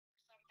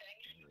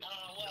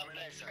Well,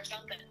 for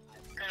something.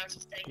 I was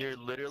just thinking. You're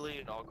literally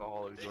an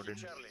alcoholic, Jordan.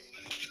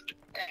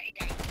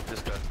 Yeah.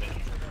 Disgusting.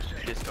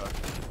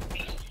 Disgusting.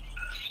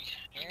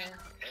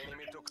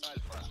 Enemy took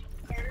Alpha.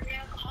 You're the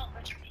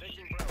alcoholic.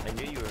 Taking Bravo. I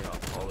knew you were an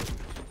alcoholic.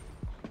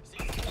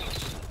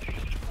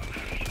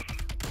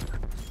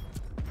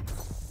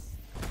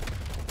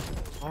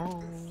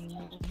 Oh.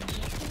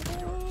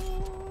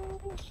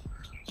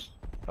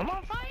 I'm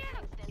on fire!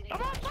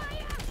 I'm on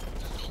fire!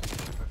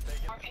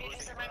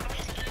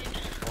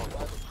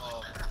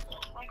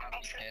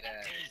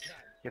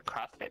 Your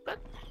CrossFit,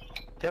 but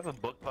do you have a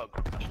book about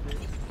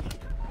CrossFit?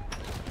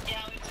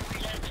 Yeah, we can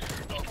read it.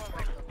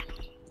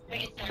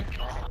 We can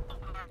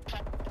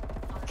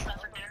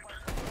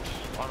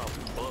On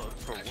a book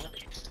for what?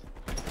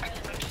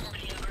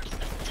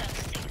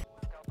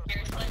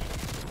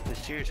 The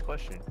serious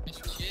question.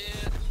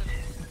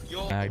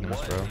 Yo, Magnus,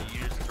 what? bro. You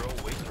just throw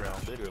weights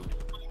around, literally.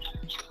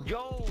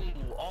 Yo!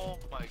 Oh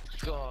my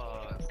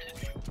god.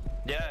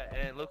 Yeah,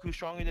 and look who's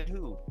stronger than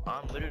who.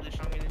 I'm literally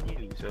stronger than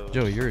you, so...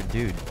 Joe, you're a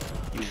dude.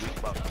 You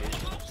weak body,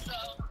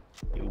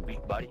 bitch. You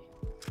weak body.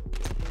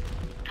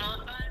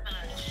 Not by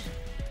much.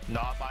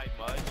 Not by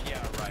much?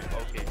 Yeah, right.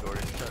 Okay,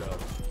 Jordan, shut up.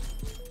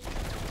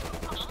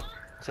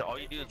 So all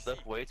you do is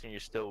lift weights and you're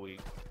still weak.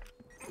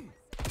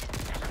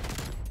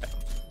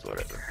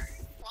 Whatever.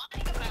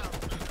 Lying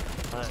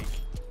about. Like,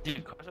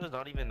 dude, CrossFit is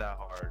not even that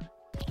hard.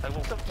 Like,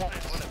 what's the point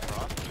of going to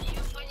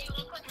CrossFit? When you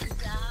look like your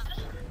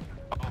dad.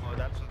 Oh,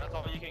 that's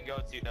all you can go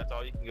to. That's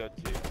all you can go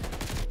to.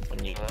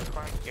 When you look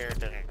like your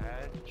dad,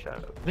 shut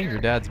up. I think your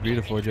dad's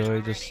beautiful,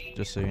 Joey.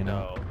 Just so you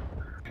know.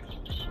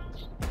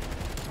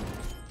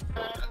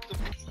 No.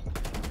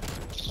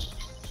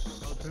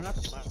 Oh, turn out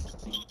the flash.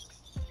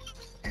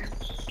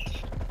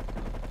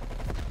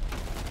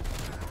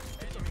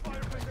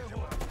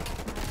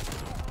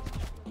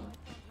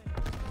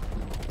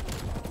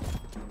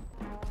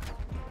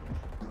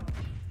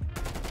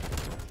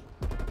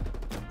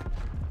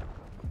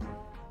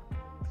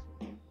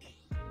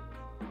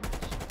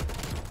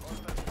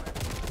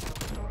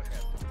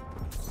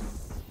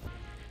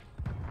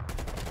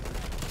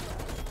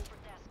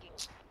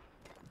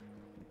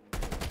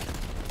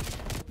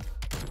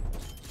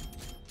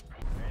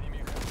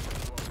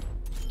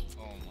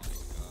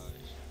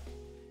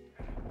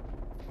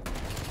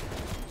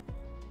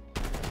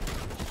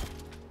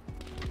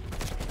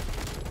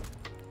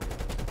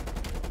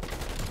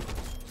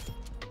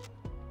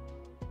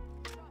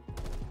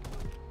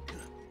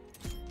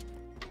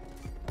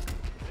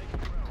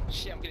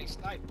 Shit, I'm getting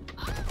sniped.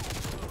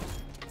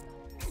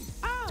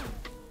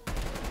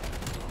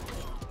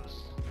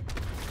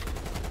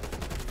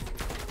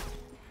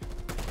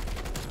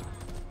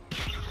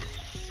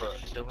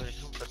 Bro,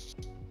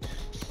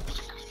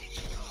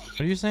 What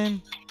are you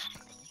saying?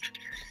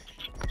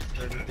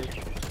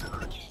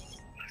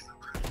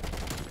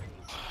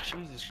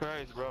 Jesus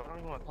Christ, bro. I don't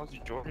even want to talk to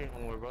Jordan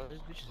anymore, bro. This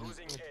bitch is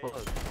Losing losing A.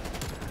 fuck.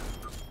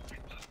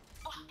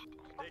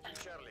 Taking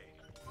Charlie.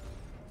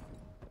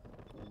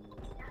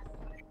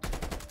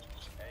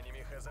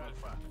 Enemy has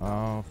Alpha.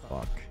 Oh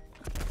fuck.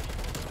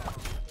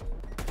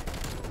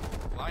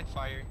 Line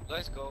fire.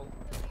 Let's go.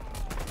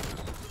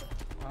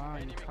 Ah,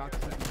 you Enemy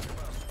cocksucker. has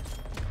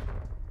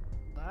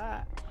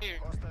Ah. Here.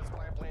 Hostile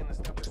spy plane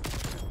established.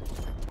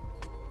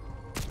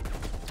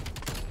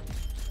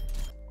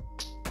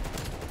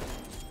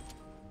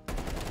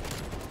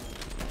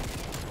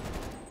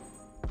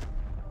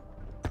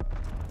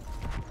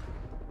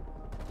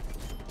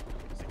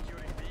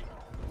 Securing B.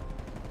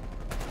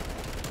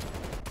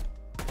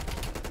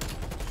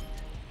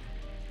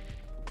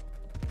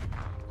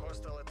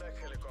 Hostile attack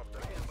helicopter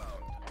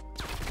inbound.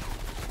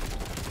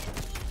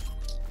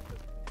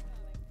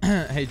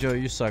 Hey Joe,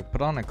 you suck.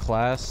 Put on a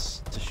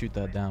class to shoot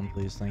that down,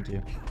 please. Thank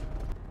you.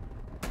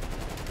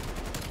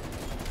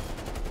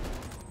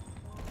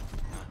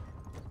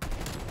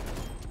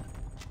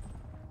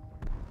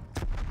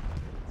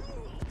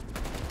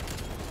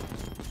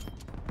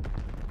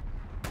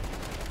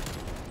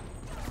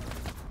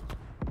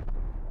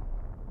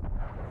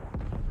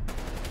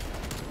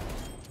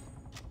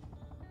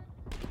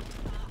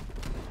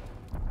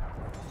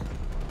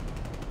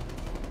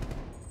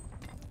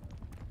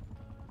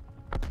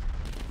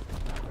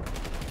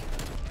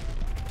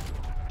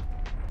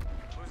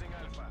 Losing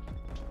Alpha.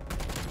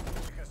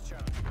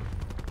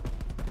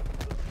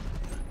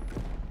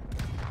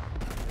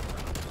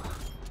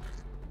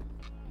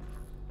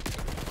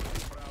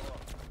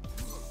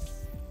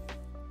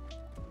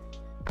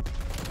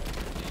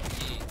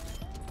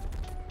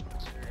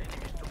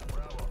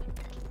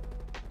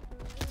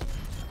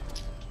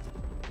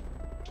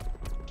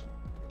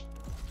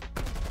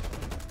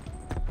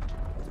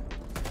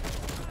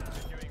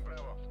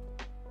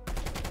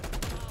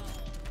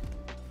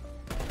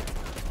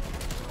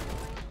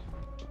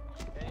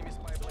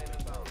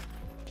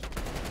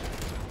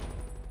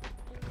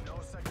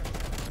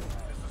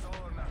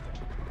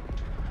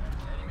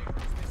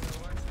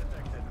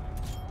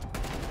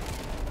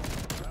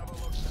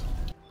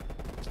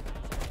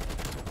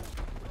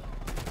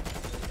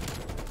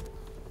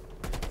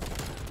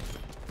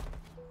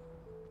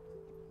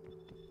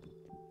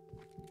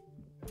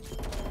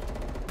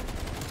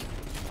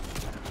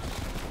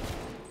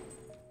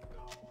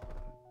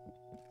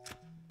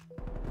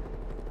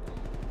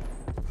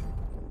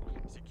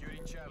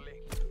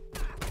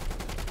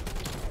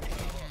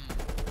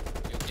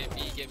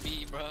 get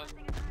B, bro.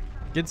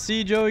 Get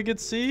C, Joey. Get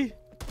C.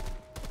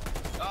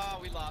 Oh,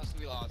 we lost.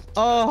 We lost.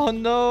 Oh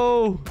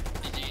no.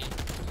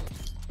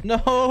 GG.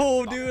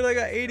 No, dude. I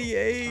got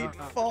 88.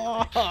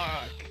 Fuck.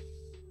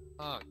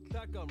 Fuck.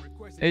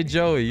 Hey,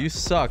 Joey. You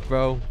suck,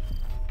 bro.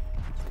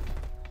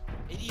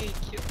 88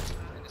 kills.